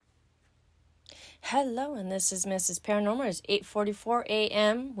Hello, and this is Mrs. Paranormal. It's 8:44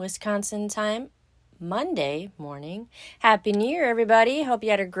 a.m. Wisconsin time, Monday morning. Happy New Year, everybody. Hope you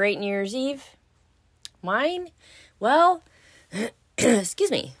had a great New Year's Eve. Mine? Well,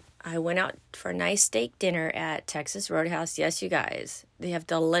 excuse me. I went out for a nice steak dinner at Texas Roadhouse. Yes, you guys. They have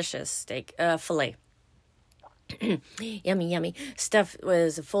delicious steak, filet. Yummy, yummy. Stuff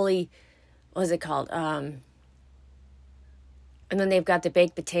was fully, what was it called? And then they've got the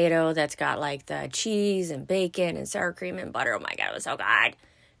baked potato that's got like the cheese and bacon and sour cream and butter. Oh my God, it was so good.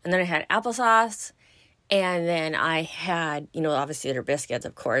 And then I had applesauce. And then I had, obviously their biscuits,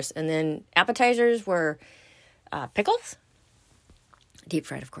 of course. And then appetizers were pickles. Deep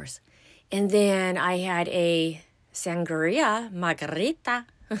fried, of course. And then I had a sangria margarita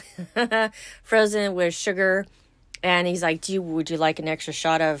frozen with sugar. And he's like, would you like an extra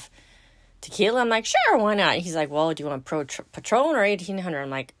shot of tequila? I'm like, sure, why not? He's like, well, do you want Patron or 1800?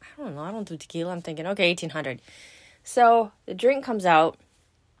 I'm like, I don't know, I don't do tequila. I'm thinking, okay, 1800. So the drink comes out,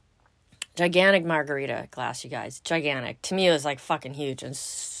 gigantic margarita glass, you guys, gigantic. To me, it was like fucking huge and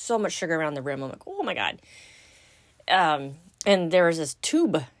so much sugar around the rim. I'm like, oh my God. And there was this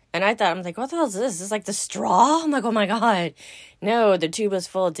tube, and I'm like, what the hell is this? Is this like the straw? I'm like, oh my God. No, the tube was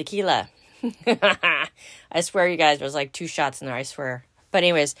full of tequila. I swear, you guys, there was like 2 shots in there, I swear. But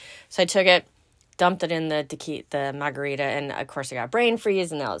anyways, so I took it, dumped it in the margarita, and of course I got brain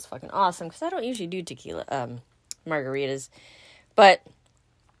freeze, and that was fucking awesome, because I don't usually do tequila margaritas. But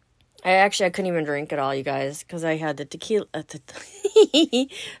I couldn't even drink it all, you guys, because I had the tequila,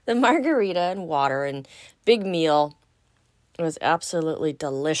 the margarita and water and big meal. It was absolutely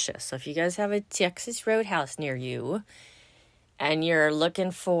delicious. So if you guys have a Texas Roadhouse near you, and you're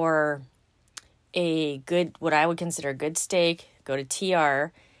looking for a good, what I would consider a good steak, go to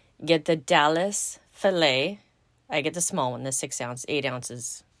TR, get the Dallas filet. I get the small one, the 6 ounce, 8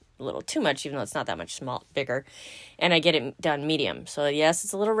 ounces, a little too much, even though it's not that much bigger. And I get it done medium. So yes,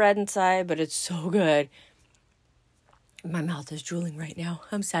 it's a little red inside, but it's so good. My mouth is drooling right now.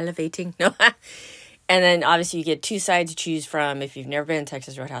 I'm salivating. No. And then obviously you get 2 sides to choose from. If you've never been to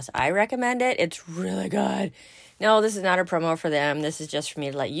Texas Roadhouse, I recommend it. It's really good. No, this is not a promo for them. This is just for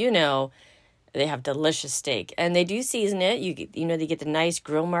me to let you know they have delicious steak. And they do season it. They get the nice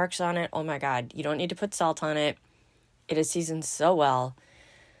grill marks on it. Oh my God. You don't need to put salt on it. It is seasoned so well.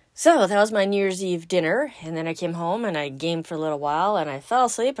 So that was my New Year's Eve dinner. And then I came home and I gamed for a little while and I fell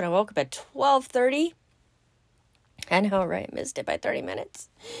asleep and I woke up at 12:30. I know, right? Missed it by 30 minutes.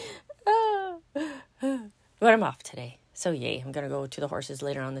 But I'm off today. So yay. I'm going to go to the horses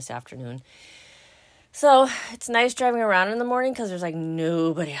later on this afternoon. So it's nice driving around in the morning because there's like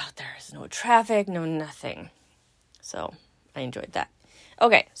nobody out there. There's no traffic, no nothing. So I enjoyed that.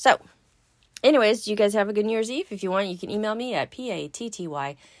 Okay, so anyways, you guys have a good New Year's Eve. If you want, you can email me at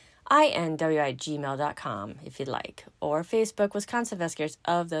pattyinwi@gmail.com if you'd like. Or Facebook, Wisconsin Investigators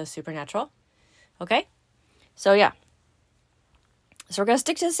of the Supernatural. Okay? So yeah. So we're going to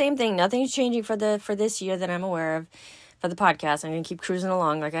stick to the same thing. Nothing's changing for this year that I'm aware of for the podcast. I'm going to keep cruising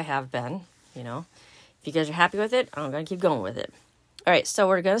along like I have been, If you guys are happy with it, I'm going to keep going with it. All right, so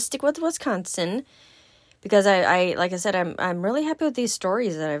we're going to stick with Wisconsin because I like I said, I'm really happy with these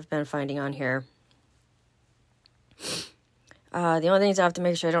stories that I've been finding on here. The only thing is I have to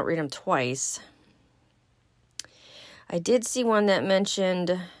make sure I don't read them twice. I did see one that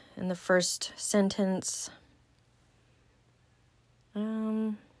mentioned in the first sentence.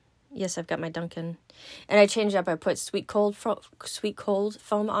 Yes, I've got my Dunkin'. And I changed it up. I put sweet cold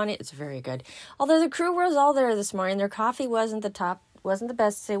foam on it. It's very good. Although the crew was all there this morning. Their coffee wasn't the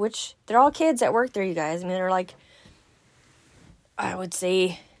best. Which they're all kids that work there, you guys. I mean, they're like, I would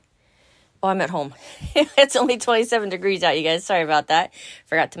say, I'm at home. It's only 27 degrees out, you guys. Sorry about that.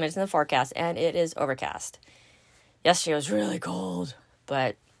 Forgot to mention the forecast. And it is overcast. Yesterday was really cold.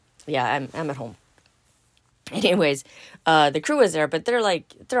 But yeah, I'm at home. Anyways, the crew was there, but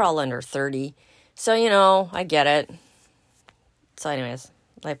they're all under 30. So, I get it. So anyways,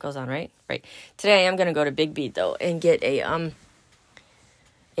 life goes on, right? Right. Today I am going to go to Big Beat though and get a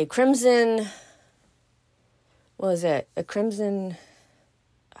crimson, what was it? A crimson,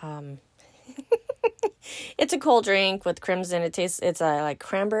 it's a cold drink with crimson. It's like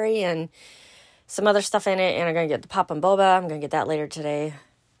cranberry and some other stuff in it. And I'm going to get the Pop and Boba. I'm going to get that later today.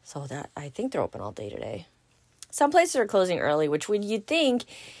 So I think they're open all day today. Some places are closing early, which you'd think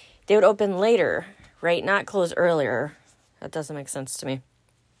they would open later, right? Not close earlier. That doesn't make sense to me.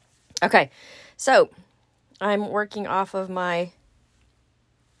 Okay, so I'm working off of my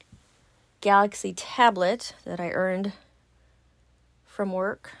Galaxy tablet that I earned from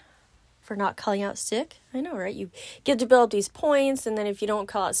work. for not calling out sick. I know, right? You get to build up these points, and then if you don't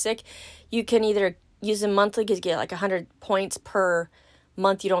call out sick, you can either use them monthly because you get like 100 points per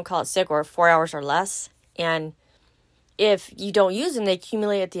month you don't call out sick, or 4 hours or less. And if you don't use them, they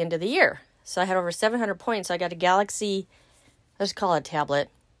accumulate at the end of the year. So I had over 700 points. So I got a Galaxy, let's call it a tablet.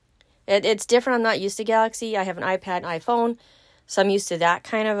 It's different. I'm not used to Galaxy. I have an iPad and iPhone, so I'm used to that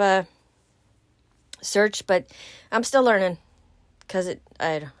kind of a search, but I'm still learning because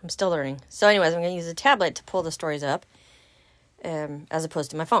I'm still learning. So anyways, I'm going to use a tablet to pull the stories up as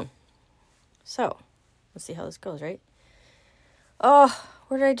opposed to my phone. So let's see how this goes, right? Oh,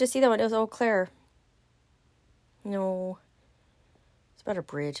 where did I just see that one? It was Eau Claire. No. It's about a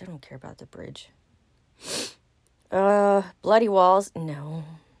bridge. I don't care about the bridge. Bloody Walls. No.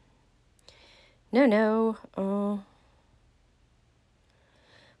 No. Oh.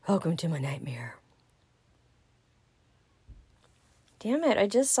 Welcome to my nightmare. Damn it, I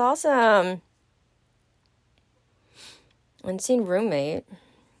just saw some. Unseen Roommate.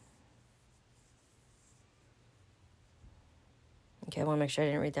 Okay, I want to make sure I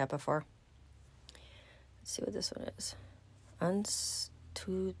didn't read that before. Let's see what this one is.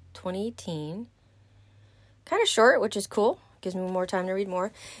 2018. Kind of short, which is cool. Gives me more time to read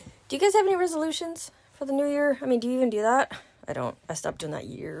more. Do you guys have any resolutions for the new year? I mean, do you even do that? I don't. I stopped doing that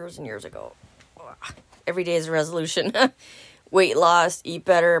years and years ago. Every day is a resolution. Weight loss, eat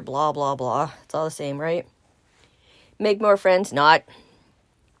better, blah, blah, blah. It's all the same, right? Make more friends, not.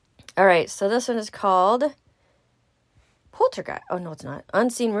 All right, so this one is called Poltergeist. Oh, no, it's not.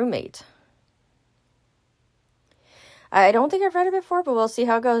 Unseen Roommate. I don't think I've read it before, but we'll see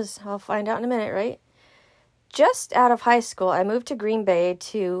how it goes. I'll find out in a minute, right? Just out of high school, I moved to Green Bay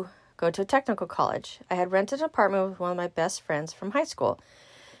to go to a technical college. I had rented an apartment with one of my best friends from high school.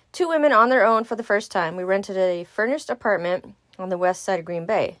 2 women on their own for the first time. We rented a furnished apartment on the west side of Green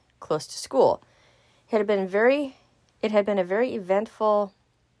Bay, close to school. It had been a very eventful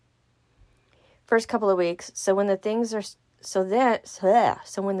first couple of weeks. So when the things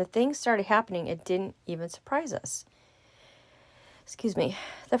started happening, it didn't even surprise us. Excuse me.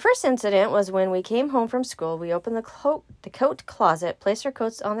 The first incident was when we came home from school. We opened the coat closet, placed our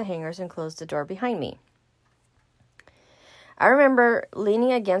coats on the hangers, and closed the door behind me. I remember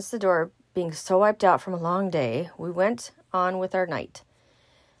leaning against the door, being so wiped out from a long day. We went on with our night.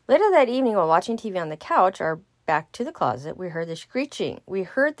 Later that evening, while watching TV on the couch, our back to the closet, we heard the screeching. We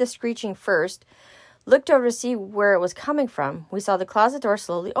heard the screeching first, looked over to see where it was coming from. We saw the closet door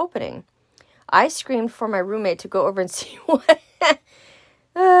slowly opening. I screamed for my roommate to go over and see what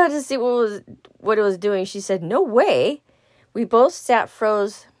it was doing. She said, "No way." We both sat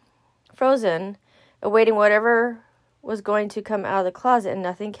frozen, awaiting whatever was going to come out of the closet, and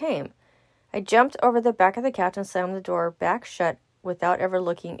nothing came. I jumped over the back of the couch and slammed the door back shut without ever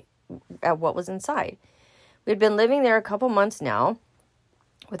looking at what was inside. We had been living there a couple months now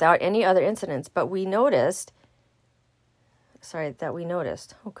without any other incidents, but we noticed.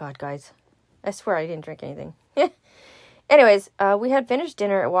 Oh, God, guys. I swear I didn't drink anything. Anyways, we had finished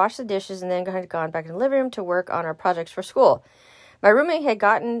dinner, washed the dishes, and then had gone back in the living room to work on our projects for school. My roommate had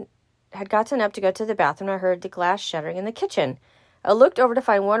gotten up to go to the bathroom. I heard the glass shattering in the kitchen. I looked over to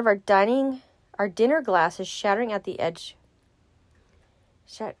find one of our dinner glasses shattering at the edge.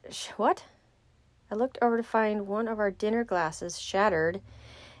 What? I looked over to find one of our dinner glasses shattered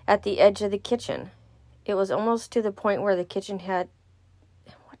at the edge of the kitchen. It was almost to the point where the kitchen had...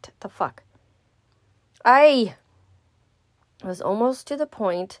 What the fuck? It was almost to the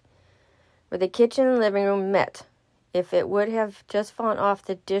point where the kitchen and living room met. If it would have just fallen off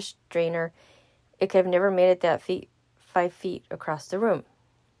the dish drainer, it could have never made it that 5 feet across the room.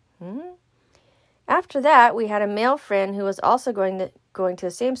 After that, we had a male friend who was also going to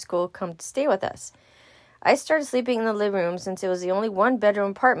the same school come to stay with us. I started sleeping in the living room since it was the only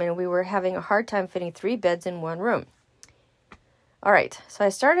 1-bedroom apartment and we were having a hard time fitting 3 beds in one room. All right, so I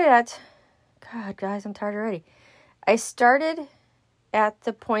started at... God, guys, I'm tired already. I started at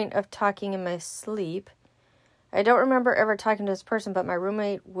the point of talking in my sleep. I don't remember ever talking to this person, but my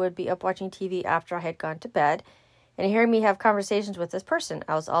roommate would be up watching TV after I had gone to bed and hearing me have conversations with this person.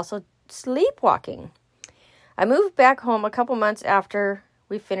 I was also sleepwalking. I moved back home a couple months after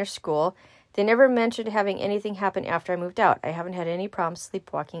we finished school. They never mentioned having anything happen after I moved out. I haven't had any problems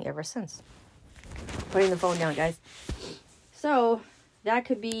sleepwalking ever since. Putting the phone down, guys. So, that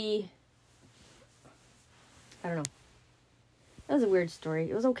could be... I don't know. That was a weird story.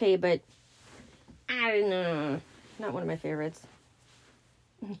 It was okay, but... I don't know. Not one of my favorites.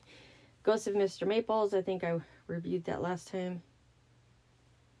 Ghost of Mr. Maples. I think I reviewed that last time.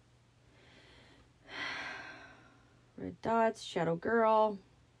 Red Dots. Shadow Girl.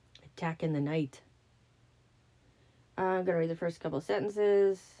 Attack in the Night. I'm going to read the first couple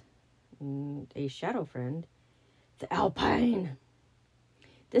sentences. A shadow friend. The Alpine.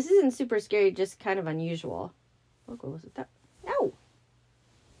 This isn't super scary, just kind of unusual. Look, what was it? No!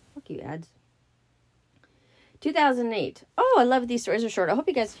 Fuck you, ads. 2008. Oh, I love these stories are short. I hope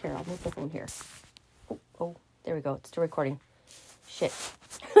you guys hear. I'll move the phone here. Oh, there we go. It's still recording. Shit.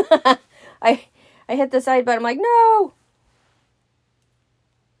 I hit the side button. I'm like, no!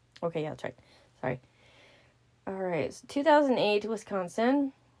 Okay, yeah, that's right. Sorry. All right, so 2008,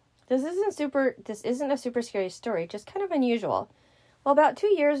 Wisconsin. This isn't a super scary story, just kind of unusual. Well, about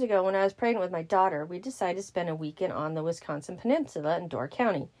 2 years ago, when I was pregnant with my daughter, we decided to spend a weekend on the Wisconsin Peninsula in Door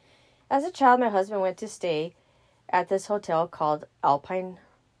County. As a child, my husband went to stay at this hotel called Alpine,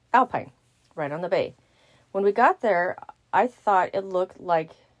 right on the bay. When we got there, I thought it looked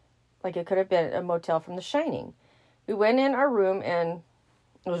like it could have been a motel from The Shining. We went in our room and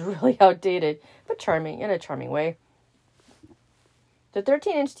it was really outdated, but charming in a charming way. The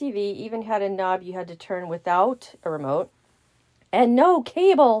 13-inch TV even had a knob you had to turn without a remote. And no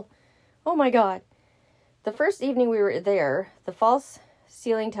cable! Oh my god. The first evening we were there, the false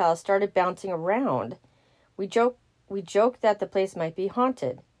ceiling tiles started bouncing around. We joked that the place might be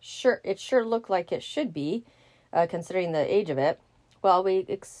haunted. It sure looked like it should be, considering the age of it. Well, we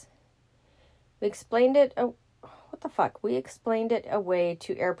explained it... What the fuck? We explained it away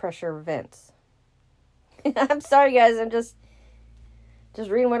to air pressure vents. I'm sorry, guys. I'm just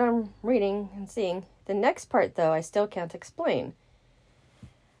reading what I'm reading and seeing. The next part, though, I still can't explain.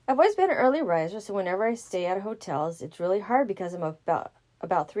 I've always been an early riser, so whenever I stay at hotels, it's really hard because I'm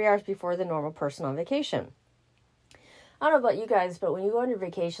about 3 hours before the normal person on vacation. I don't know about you guys, but when you go on your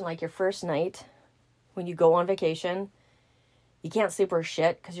vacation, like your first night, when you go on vacation, you can't sleep or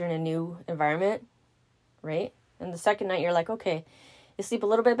shit because you're in a new environment, right? And the second night, you're like, okay, you sleep a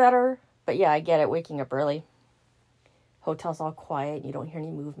little bit better, but yeah, I get it, waking up early. Hotel's all quiet, you don't hear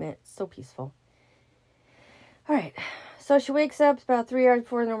any movement, it's so peaceful. All right, so she wakes up about 3 hours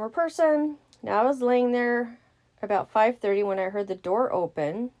before the normal person. Now I was laying there about 5:30 when I heard the door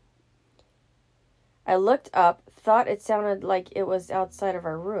open. I looked up, thought it sounded like it was outside of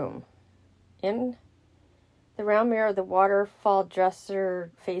our room. In the round mirror of the waterfall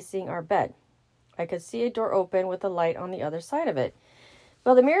dresser facing our bed, I could see a door open with a light on the other side of it.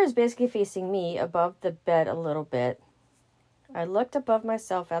 Well, the mirror is basically facing me above the bed a little bit. I looked above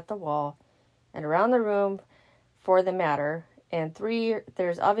myself at the wall and around the room for the matter. And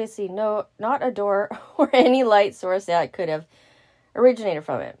there's obviously not a door or any light source that could have originated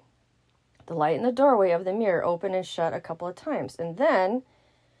from it. The light in the doorway of the mirror opened and shut a couple of times. And then,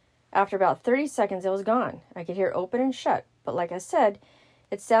 after about 30 seconds, it was gone. I could hear it open and shut. But like I said,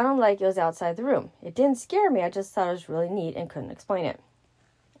 it sounded like it was outside the room. It didn't scare me. I just thought it was really neat and couldn't explain it.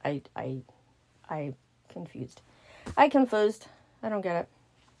 I confused. I don't get it.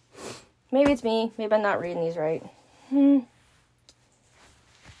 Maybe it's me. Maybe I'm not reading these right. All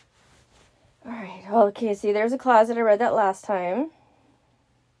right. Okay, see, there's a closet. I read that last time.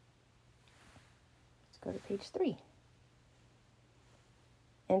 Let's go to page 3.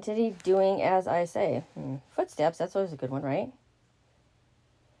 Entity doing as I say. Footsteps. That's always a good one, right?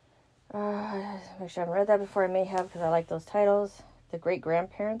 Make sure I haven't read that before. I may have because I like those titles. The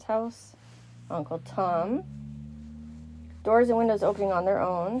great-grandparents' house. Uncle Tom. Doors and windows opening on their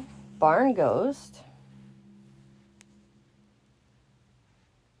own. Barn ghost.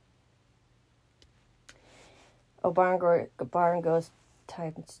 Oh, barn ghost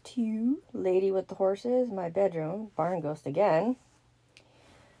times 2. Lady with the horses. My bedroom. Barn ghost again.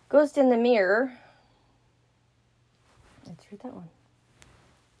 Ghost in the mirror. Let's read that one.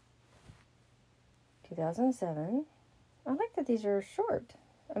 2007. I like that these are short.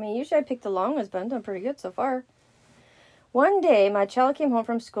 I mean, usually I pick the long ones, but I'm doing pretty good so far. One day, my child came home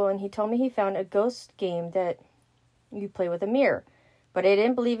from school and he told me he found a ghost game that you play with a mirror. But I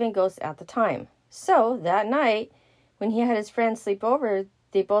didn't believe in ghosts at the time. So, that night, when he had his friends sleep over,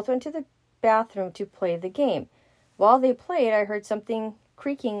 they both went to the bathroom to play the game. While they played, I heard some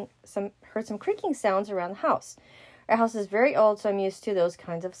creaking sounds around the house. Our house is very old, so I'm used to those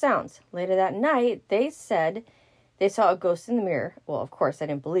kinds of sounds. Later that night, they said they saw a ghost in the mirror. Well, of course, I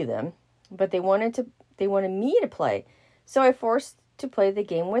didn't believe them, but they wanted me to play, so I forced to play the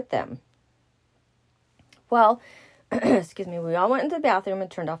game with them. Well, excuse me, we all went into the bathroom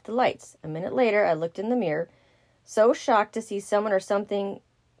and turned off the lights. A minute later, I looked in the mirror, so shocked to see someone or something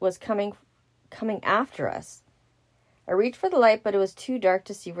was coming after us. I reached for the light, but it was too dark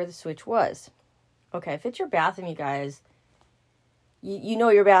to see where the switch was. Okay, if it's your bathroom, you guys, you know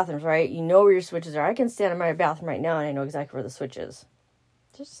your bathrooms, right? You know where your switches are. I can stand in my bathroom right now and I know exactly where the switch is.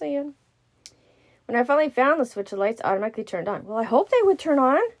 Just saying. When I finally found the switch, the lights automatically turned on. Well, I hope they would turn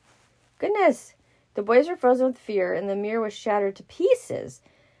on. Goodness. The boys were frozen with fear, and the mirror was shattered to pieces.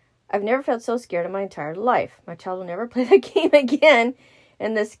 I've never felt so scared in my entire life. My child will never play that game again.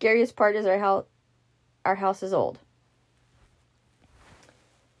 And the scariest part is our house is old.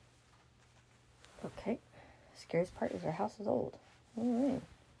 Okay. Scariest part is our house is old. All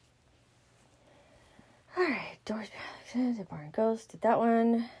right. Doors, the barn ghost, did that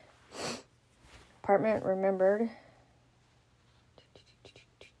one. Apartment remembered.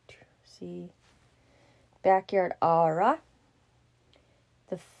 See. Backyard aura.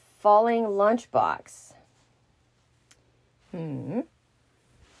 The falling lunchbox.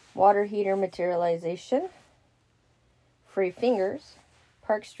 Water heater materialization. Free fingers.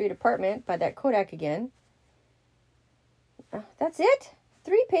 Park Street apartment by that Kodak again. That's it?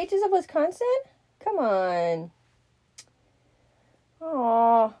 3 pages of Wisconsin? Come on.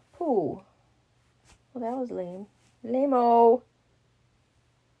 Aw, poo. Well, that was lame. Lame-o.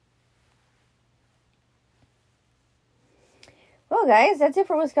 Well, guys, that's it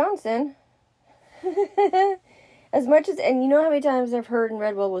for Wisconsin. As much as, and you know how many times I've heard and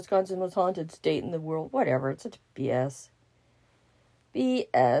read, well, Wisconsin was haunted state in the world. Whatever. It's such BS.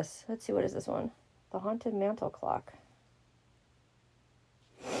 BS. Let's see, what is this one? The Haunted Mantle Clock.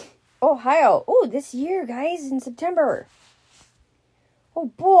 Ohio. Oh, this year, guys, in September. Oh,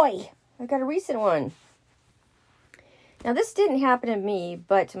 boy. I got a recent one. Now, this didn't happen to me,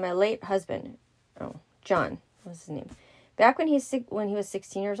 but to my late husband. Oh, John was his name. Back when he was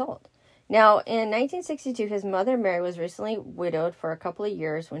 16 years old. Now, in 1962, his mother, Mary, was recently widowed for a couple of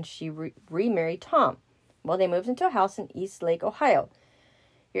years when she remarried Tom. Well, they moved into a house in East Lake, Ohio.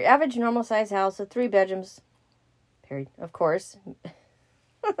 Your average normal-sized house with 3 bedrooms. Period. Of course.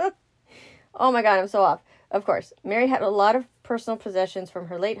 Oh my God, I'm so off. Of course, Mary had a lot of personal possessions from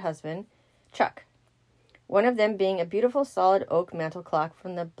her late husband, Chuck. One of them being a beautiful solid oak mantel clock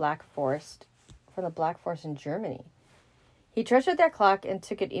from the Black Forest in Germany. He treasured that clock and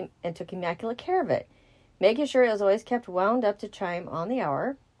took immaculate care of it, making sure it was always kept wound up to chime on the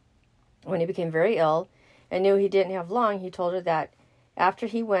hour. When he became very ill and knew he didn't have long, he told her that after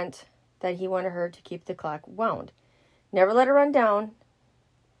he went, that he wanted her to keep the clock wound. Never let her run down.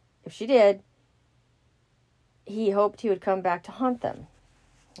 If she did, he hoped he would come back to haunt them.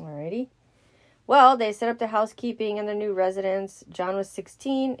 Alrighty. Well, they set up the housekeeping in their new residence. John was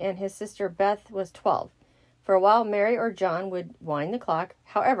 16 and his sister Beth was 12. For a while, Mary or John would wind the clock.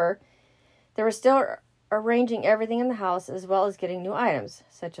 However, they were still arranging everything in the house as well as getting new items,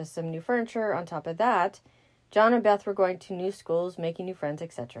 such as some new furniture. On top of that, John and Beth were going to new schools, making new friends,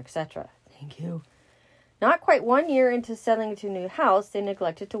 etc., etc. Thank you. Not quite 1 year into settling into a new house, they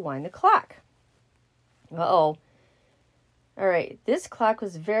neglected to wind the clock. Uh-oh. All right, this clock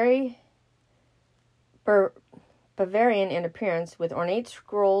was very Bavarian in appearance, with ornate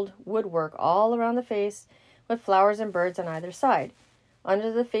scrolled woodwork all around the face, with flowers and birds on either side.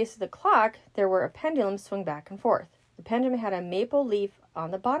 Under the face of the clock, there were a pendulum swung back and forth. The pendulum had a maple leaf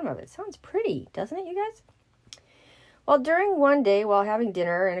on the bottom of it. Sounds pretty, doesn't it, you guys? Well, during one day, while having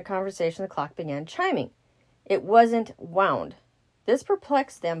dinner and a conversation, the clock began chiming. It wasn't wound. This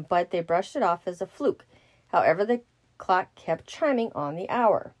perplexed them, but they brushed it off as a fluke. However, the clock kept chiming on the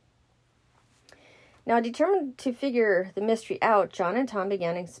hour. Now, determined to figure the mystery out, John and Tom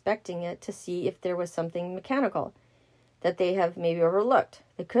began inspecting it to see if there was something mechanical that they have maybe overlooked.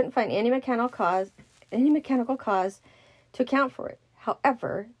 They couldn't find any mechanical cause to account for it.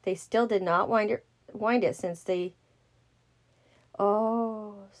 However, they still did not wind it since the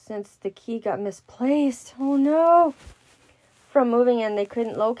key got misplaced. Oh no! From moving in, they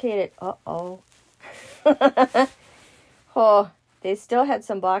couldn't locate it. Uh-oh. Oh, they still had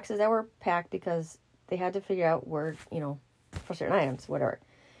some boxes that were packed because they had to figure out where, for certain items, whatever.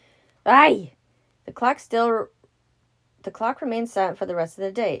 Aye! The clock remained silent for the rest of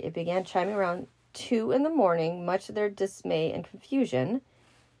the day. It began chiming around 2 a.m, much to their dismay and confusion.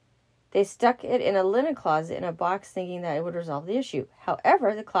 They stuck it in a linen closet in a box thinking that it would resolve the issue.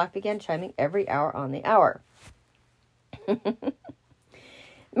 However, the clock began chiming every hour on the hour.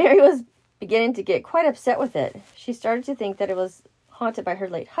 Mary was beginning to get quite upset with it. She started to think that it was haunted by her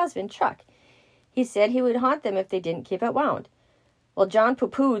late husband, Chuck. He said he would haunt them if they didn't keep it wound. Well, John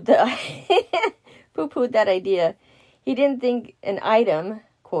poo-pooed that idea. He didn't think an item,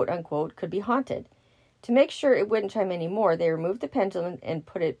 quote unquote, could be haunted. To make sure it wouldn't chime anymore, they removed the pendulum and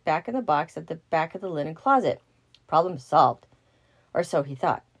put it back in the box at the back of the linen closet. Problem solved. Or so he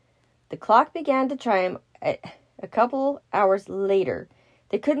thought. The clock began to chime a couple hours later.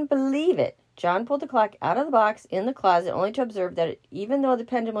 They couldn't believe it. John pulled the clock out of the box in the closet, only to observe that even though the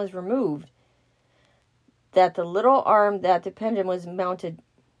pendulum was removed, that the little arm that the pendulum was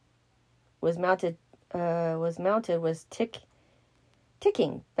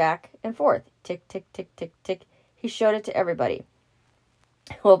ticking back and forth. Tick, tick, tick, tick, tick. He showed it to everybody.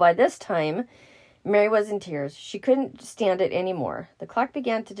 Well, by this time, Mary was in tears. She couldn't stand it anymore. The clock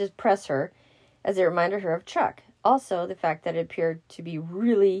began to depress her as it reminded her of Chuck. Also, the fact that it appeared to be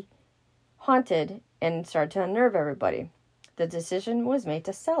really haunted and started to unnerve everybody. The decision was made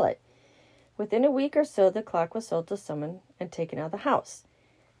to sell it. Within a week or so, the clock was sold to someone and taken out of the house.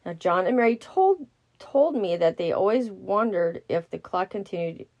 Now, John and Mary told me that they always wondered if the clock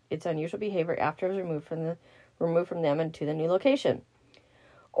continued its unusual behavior after it was removed from them and to the new location.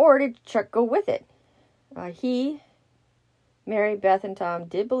 Or did Chuck go with it? He, Mary, Beth, and Tom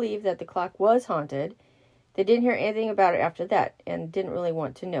did believe that the clock was haunted. They didn't hear anything about it after that and didn't really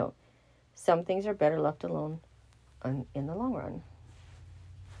want to know. Some things are better left alone in the long run.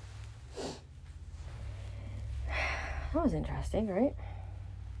 That was interesting, right?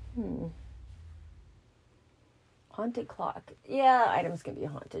 Haunted clock. Yeah, items can be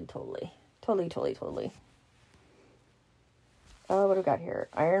haunted, totally. Totally. What do we got here?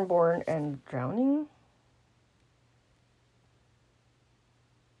 Ironborn and drowning.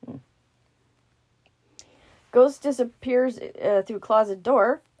 Ghost disappears through closet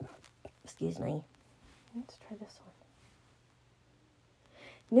door. Excuse me. Let's try this one.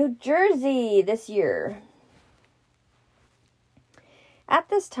 New Jersey this year. At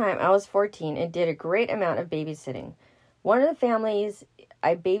this time, I was 14 and did a great amount of babysitting. One of the families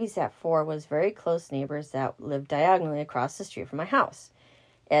I babysat for was very close neighbors that lived diagonally across the street from my house,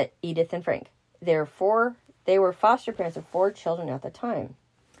 at Edith and Frank. They were foster parents of 4 children at the time.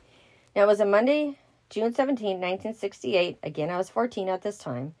 Now, it was a Monday, June 17, 1968. Again, I was 14 at this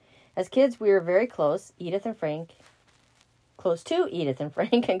time. As kids, we were very close to Edith and Frank,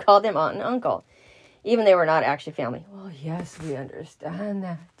 and called them aunt and uncle, even they were not actually family. Well, yes, we understand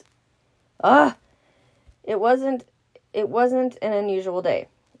that. It wasn't an unusual day.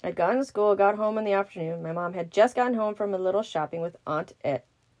 I'd gone to school, got home in the afternoon. My mom had just gotten home from a little shopping with Aunt Ed.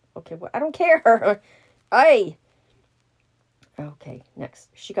 Okay, well, I don't care. Okay, next.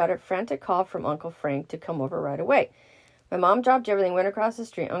 She got a frantic call from Uncle Frank to come over right away. My mom dropped everything, went across the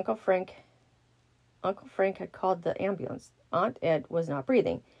street. Uncle Frank had called the ambulance. Aunt Ed was not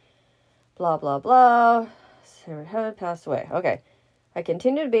breathing. Blah, blah, blah. Sarah had passed away. Okay. I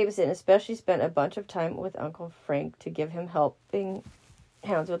continued to babysit and especially spent a bunch of time with Uncle Frank to give him helping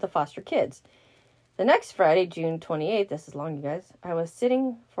hands with the foster kids. The next Friday, June 28th, this is long, you guys, I was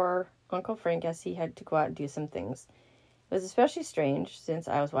sitting for Uncle Frank as he had to go out and do some things. It was especially strange since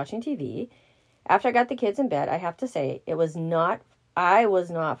I was watching TV. After I got the kids in bed, I have to say, I was not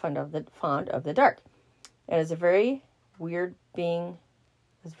fond of the dark. It was very weird being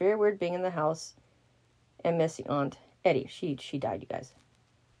in the house and missing Aunt Eddie. She died, you guys.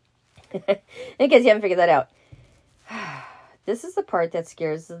 In case you haven't figured that out. This is the part that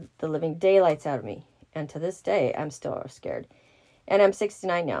scares the living daylights out of me. And to this day, I'm still scared. And I'm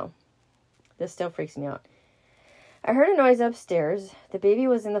 69 now. This still freaks me out. I heard a noise upstairs. The baby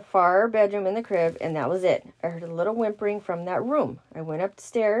was in the far bedroom in the crib, and that was it. I heard a little whimpering from that room. I went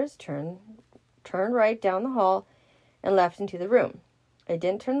upstairs, turned right down the hall, and left into the room. I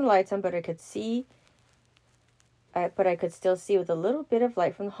didn't turn the lights on, but I could still see with a little bit of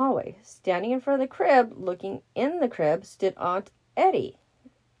light from the hallway. Standing in front of the crib, looking in the crib, stood Aunt Edie.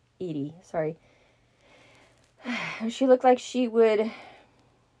 She looked like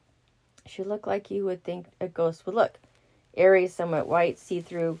you would think a ghost would look. Airy, somewhat white,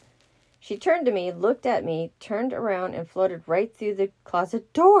 see-through. She turned to me, looked at me, turned around, and floated right through the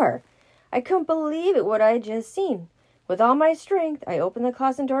closet door. I couldn't believe it, what I had just seen. With all my strength, I opened the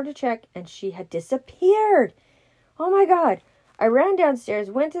closet door to check, and she had disappeared. Oh my God. I ran downstairs,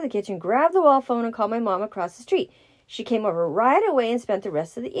 went to the kitchen, grabbed the wall phone, and called my mom across the street. She came over right away and spent the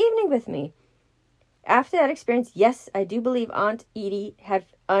rest of the evening with me. After that experience, yes, I do believe Aunt Edie had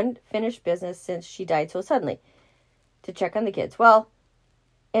unfinished business since she died so suddenly to check on the kids. Well,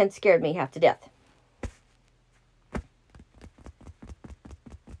 and scared me half to death.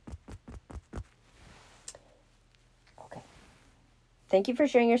 Okay. Thank you for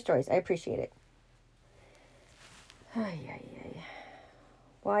sharing your stories. I appreciate it.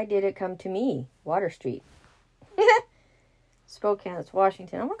 Why did it come to me? Water Street. Spokane, it's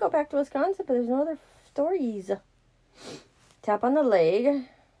Washington. I want to go back to Wisconsin, but there's no other stories. Tap on the leg.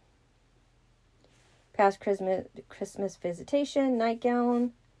 Past Christmas visitation.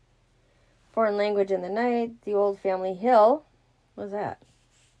 Nightgown. Foreign language in the night. The old family hill. What was that?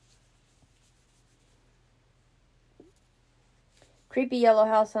 Creepy yellow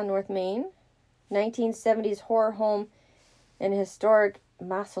house on North Main. 1970s horror home in historic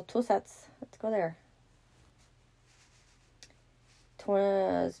Massachusetts. Let's go there.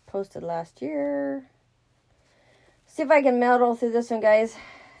 Was posted last year. See if I can muddle through this one, guys.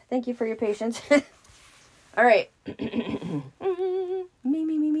 Thank you for your patience. All right.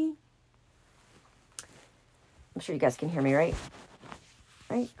 Me. I'm sure you guys can hear me, right?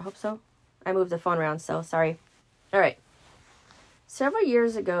 Right? I hope so. I moved the phone around, so sorry. All right. Several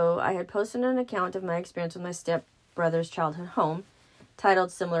years ago, I had posted an account of my experience with my stepbrother's childhood home,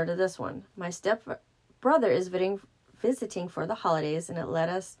 titled similar to this one. My stepbrother is visiting for the holidays, and it led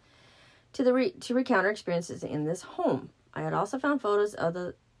us to recount our experiences in this home. I had also found photos of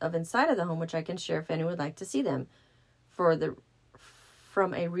inside of the home, which I can share if anyone would like to see them,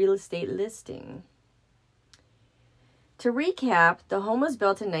 from a real estate listing. To recap, the home was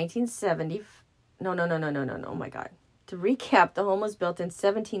built in 1970. No. Oh my God. To recap, the home was built in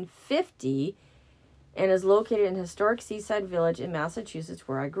 1750 and is located in historic Seaside Village in Massachusetts,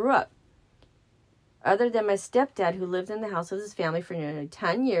 where I grew up. Other than my stepdad, who lived in the house with his family for nearly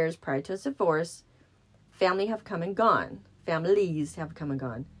 10 years prior to his divorce, families have come and gone. The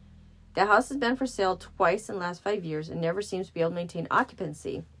house has been for sale twice in the last 5 years and never seems to be able to maintain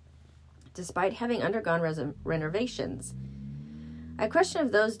occupancy, despite having undergone renovations. I question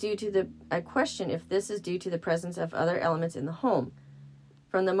if this is due to the presence of other elements in the home.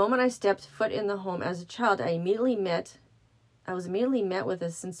 From the moment I stepped foot in the home as a child, I was immediately met with a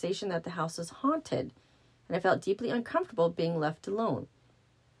sensation that the house was haunted, and I felt deeply uncomfortable being left alone.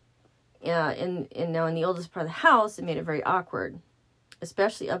 And now in the oldest part of the house, it made it very awkward,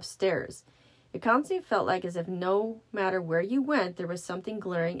 especially upstairs. It constantly felt like as if no matter where you went, there was something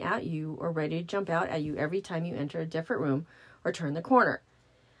glaring at you or ready to jump out at you every time you entered a different room or turned the corner.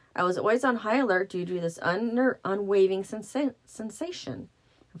 I was always on high alert due to this unwavering sensation.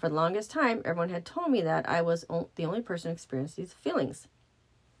 And for the longest time, everyone had told me that I was the only person who experienced these feelings.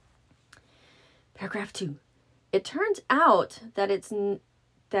 Paragraph 2. It turns out that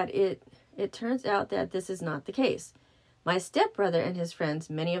this is not the case. My stepbrother and his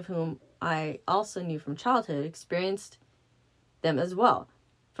friends, many of whom I also knew from childhood, experienced them as well.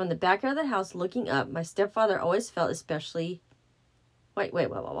 From the backyard of the house looking up, my stepfather always felt especially... Wait.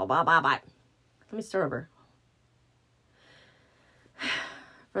 Let me start over.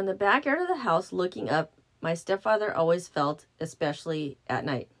 From the backyard of the house looking up, my stepfather always felt, especially at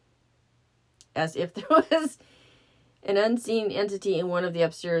night, as if there was an unseen entity in one of the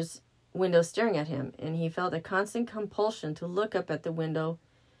upstairs windows staring at him, and he felt a constant compulsion to look up at the window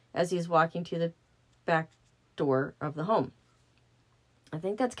as he was walking to the back door of the home. I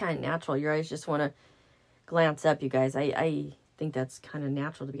think that's kind of natural. Your eyes just want to glance up, you guys. I think that's kind of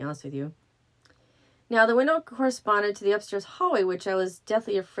natural, to be honest with you. Now, the window corresponded to the upstairs hallway, which I was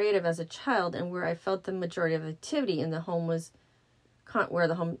deathly afraid of as a child, and where I felt the majority of activity in the home was where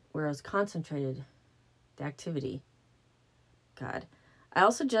it was concentrated. The activity. God. I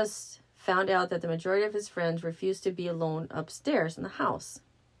also just found out that the majority of his friends refused to be alone upstairs in the house.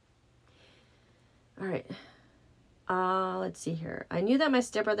 All right. Let's see here. I knew that my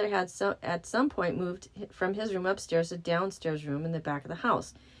stepbrother had at some point moved from his room upstairs to downstairs room in the back of the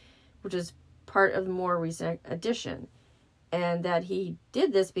house, which is part of the more recent addition, and that he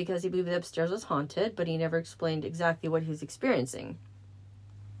did this because he believed the upstairs was haunted, but he never explained exactly what he was experiencing.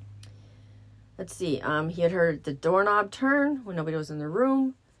 Let's see. He had heard the doorknob turn when nobody was in the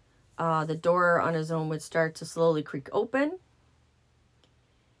room. The door on his own would start to slowly creak open.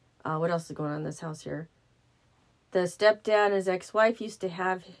 What else is going on in this house here? The stepdad and his ex-wife used to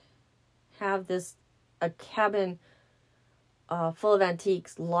have a cabin full of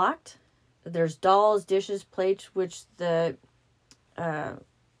antiques locked. There's dolls, dishes, plates, which that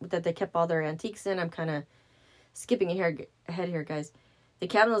they kept all their antiques in. I'm kind of skipping ahead here, guys. The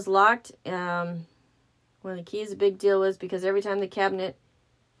cabinet was locked. One of the keys, a big deal was because every item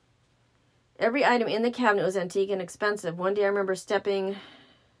in the cabinet was antique and expensive. One day I remember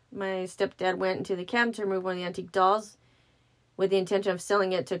my stepdad went into the cabinet to remove one of the antique dolls with the intention of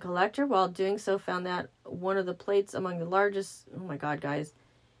selling it to a collector. While doing so, found that one of the plates among the largest, oh my God, guys,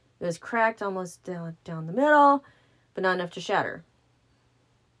 it was cracked almost down the middle, but not enough to shatter.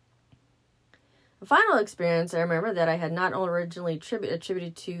 The final experience I remember that I had not originally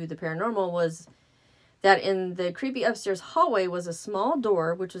attributed to the paranormal was that in the creepy upstairs hallway was a small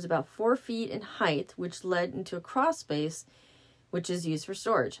door, which was about 4 feet in height, which led into a crawl space, which is used for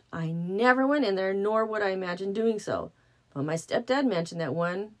storage. I never went in there, nor would I imagine doing so. But my stepdad mentioned that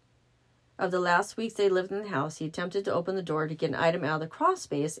one of the last weeks they lived in the house, he attempted to open the door to get an item out of the crawl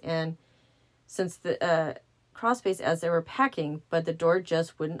space, and since the crawl space as they were packing, but the door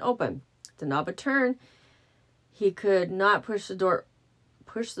just wouldn't open. The knob would turn. He could not push the door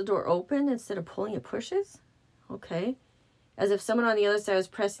open instead of pulling it pushes. Okay. As if someone on the other side was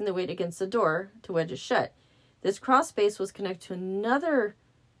pressing the weight against the door to wedge it shut. This crawl space was connected to another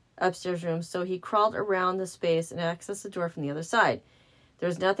upstairs room, so he crawled around the space and accessed the door from the other side.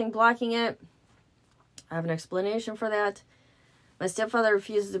 There's nothing blocking it. I have an explanation for that. My stepfather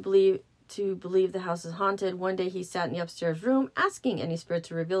refuses to believe the house is haunted. One day he sat in the upstairs room asking any spirit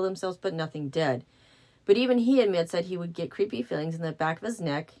to reveal themselves, but nothing did. But even he admits that he would get creepy feelings in the back of his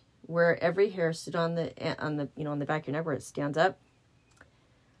neck, where every hair stood on the back of your neck where it stands up.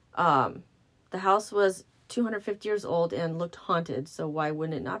 The house was 250 years old and looked haunted, so why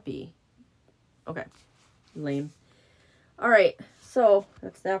wouldn't it not be? Okay. Lame. All right. So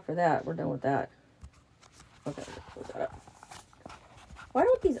that's that for that. We're done with that. Okay. Close that up. Why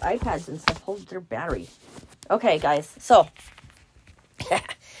don't these iPads and stuff hold their battery? Okay, guys. So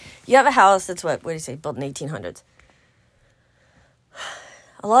you have a house that's what do you say? Built in 1800s.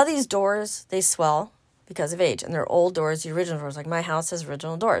 A lot of these doors, they swell because of age. And they're old doors, the original doors. Like my house has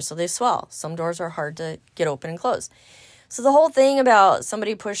original doors, so they swell. Some doors are hard to get open and close. So the whole thing about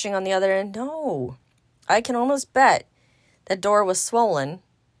somebody pushing on the other end, no. I can almost bet that door was swollen.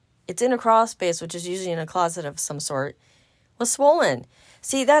 It's in a crawl space, which is usually in a closet of some sort. Was swollen.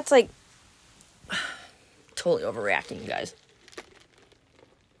 See, that's like totally overreacting, you guys.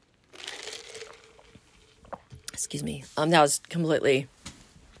 Excuse me. That was completely...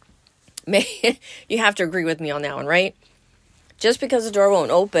 You have to agree with me on that one, right? Just because the door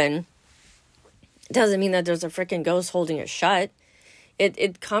won't open doesn't mean that there's a freaking ghost holding it shut.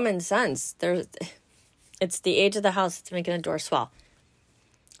 It common sense. It's the age of the house that's making the door swell.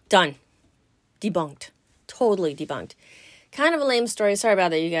 Done. Debunked. Totally debunked. Kind of a lame story. Sorry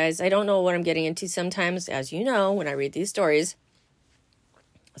about that, you guys. I don't know what I'm getting into sometimes, as you know, when I read these stories.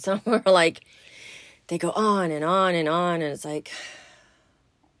 Some are like, they go on and on and on, and it's like...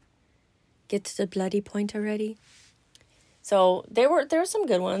 Get to the bloody point already. So there were some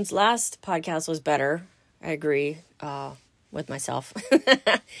good ones. Last podcast was better. I agree with myself.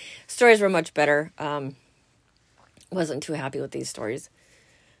 Stories were much better. Wasn't too happy with these stories.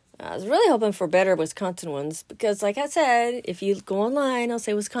 I was really hoping for better Wisconsin ones because, like I said, if you go online, I'll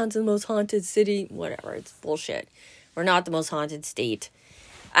say Wisconsin most haunted city. Whatever, it's bullshit. We're not the most haunted state.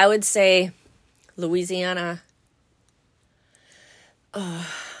 I would say Louisiana.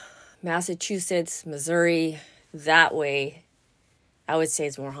 Massachusetts, Missouri, that way, I would say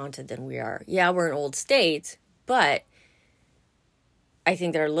it's more haunted than we are. Yeah, we're an old state, but I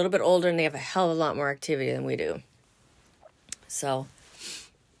think they're a little bit older and they have a hell of a lot more activity than we do. So,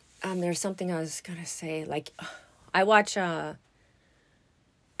 there's something I was going to say. Like, I watch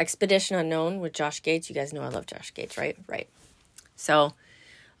Expedition Unknown with Josh Gates. You guys know I love Josh Gates, right? Right. So,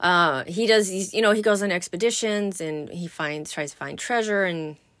 he does these, he goes on expeditions and he tries to find treasure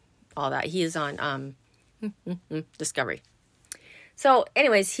and all that. He is on Discovery. So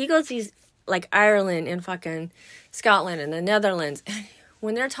anyways, he goes to these like Ireland and fucking Scotland and the Netherlands.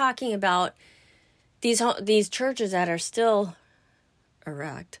 When they're talking about these churches that are still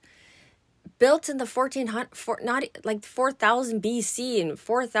erect, built in the 4000 BC and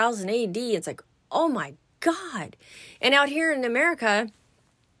 4000 AD, it's like, oh my God. And out here in America,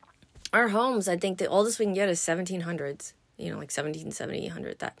 our homes, I think the oldest we can get is 1700s. Like 1770,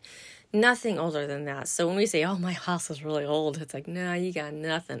 that. Nothing older than that. So when we say, oh, my house is really old, it's like, no, you got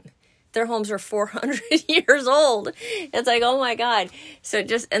nothing. Their homes are 400 years old. It's like, oh my God. So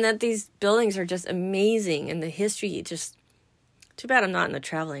and that these buildings are just amazing. And the history, too bad I'm not in the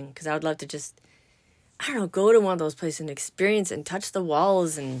traveling, because I would love to just, I don't know, go to one of those places and experience and touch the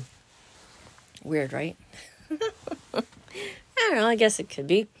walls and weird, right? I don't know. I guess it could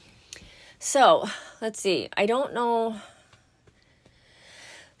be. So let's see. I don't know.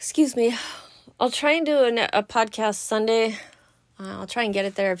 Excuse me. I'll try and do a podcast Sunday. I'll try and get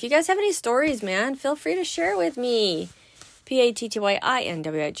it there. If you guys have any stories, man, feel free to share with me.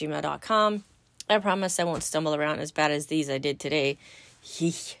 PATTYINW@gmail.com. I promise I won't stumble around as bad as these I did today.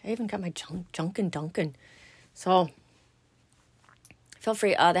 I even got my junk and Duncan. So, feel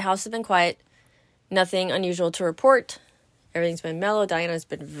free. The house has been quiet. Nothing unusual to report. Everything's been mellow. Diana's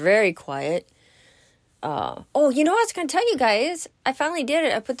been very quiet. You know what I was going to tell you guys? I finally did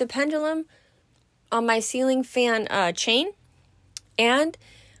it. I put the pendulum on my ceiling fan chain. And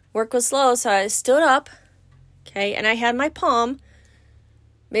work was slow, so I stood up. Okay, and I had my palm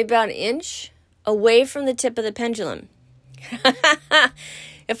maybe about an inch away from the tip of the pendulum.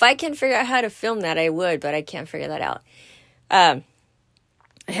 If I can figure out how to film that, I would, but I can't figure that out. I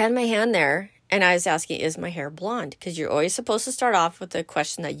had my hand there, And I was asking, is my hair blonde? Because you're always supposed to start off with a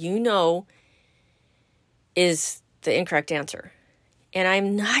question that you know is the incorrect answer. And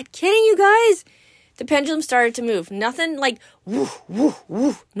I'm not kidding you guys. The pendulum started to move. Nothing like woo, woo,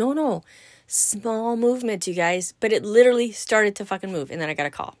 woo. No. Small movements, you guys. But it literally started to fucking move. And then I got a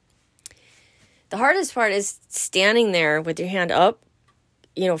call. The hardest part is standing there with your hand up,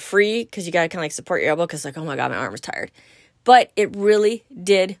 free, because you got to kind of like support your elbow because like, oh my God, my arm is tired. But it really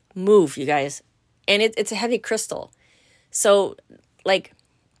did move, you guys. And it's a heavy crystal. So like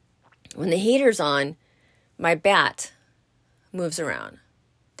when the heater's on, my bat moves around.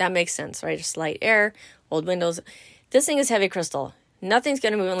 That makes sense, right? Just light air, old windows. This thing is heavy crystal. Nothing's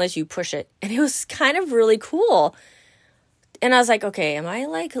going to move unless you push it. And it was kind of really cool. And I was like, okay, am I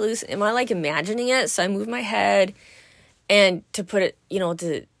like imagining it? So I moved my head and to put it,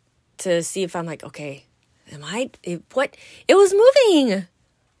 to see if I'm like, okay, what? It was moving.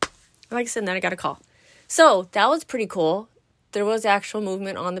 Like I said, then I got a call. So that was pretty cool. There was actual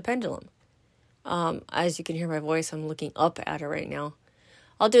movement on the pendulum. As you can hear my voice, I'm looking up at it right now.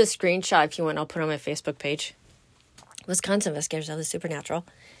 I'll do a screenshot if you want. I'll put it on my Facebook page. Wisconsin Investigators of the Supernatural.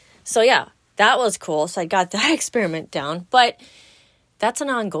 So yeah, that was cool. So I got that experiment down. But that's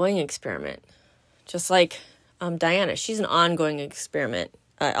an ongoing experiment. Just like Diana, she's an ongoing experiment.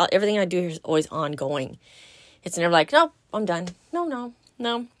 Everything I do here is always ongoing. It's never like, nope, I'm done. No.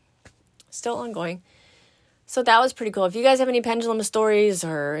 Still ongoing. So that was pretty cool. If you guys have any pendulum stories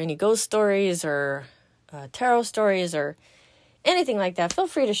or any ghost stories or tarot stories or anything like that, feel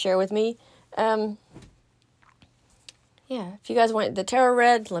free to share with me. If you guys want the tarot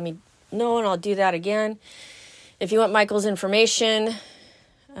read, let me know and I'll do that again. If you want Michael's information,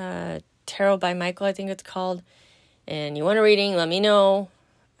 Tarot by Michael, I think it's called, and you want a reading, let me know.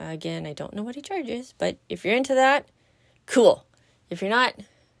 Again, I don't know what he charges, but if you're into that, cool. If you're not,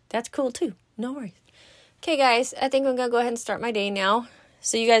 that's cool too. No worries. Okay, guys, I think I'm going to go ahead and start my day now.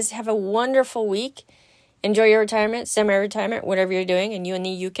 So you guys have a wonderful week. Enjoy your retirement, semi-retirement, whatever you're doing. And you in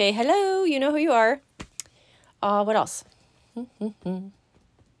the UK, hello, you know who you are. What else? That's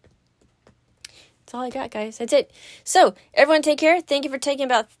all I got, guys. That's it. So, everyone take care. Thank you for taking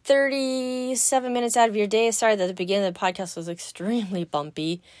about 37 minutes out of your day. Sorry that the beginning of the podcast was extremely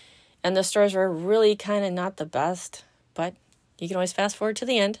bumpy. And the stories were really kind of not the best. But you can always fast forward to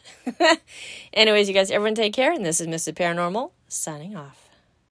the end. Anyways, you guys, everyone take care. And this is Mrs. Paranormal signing off.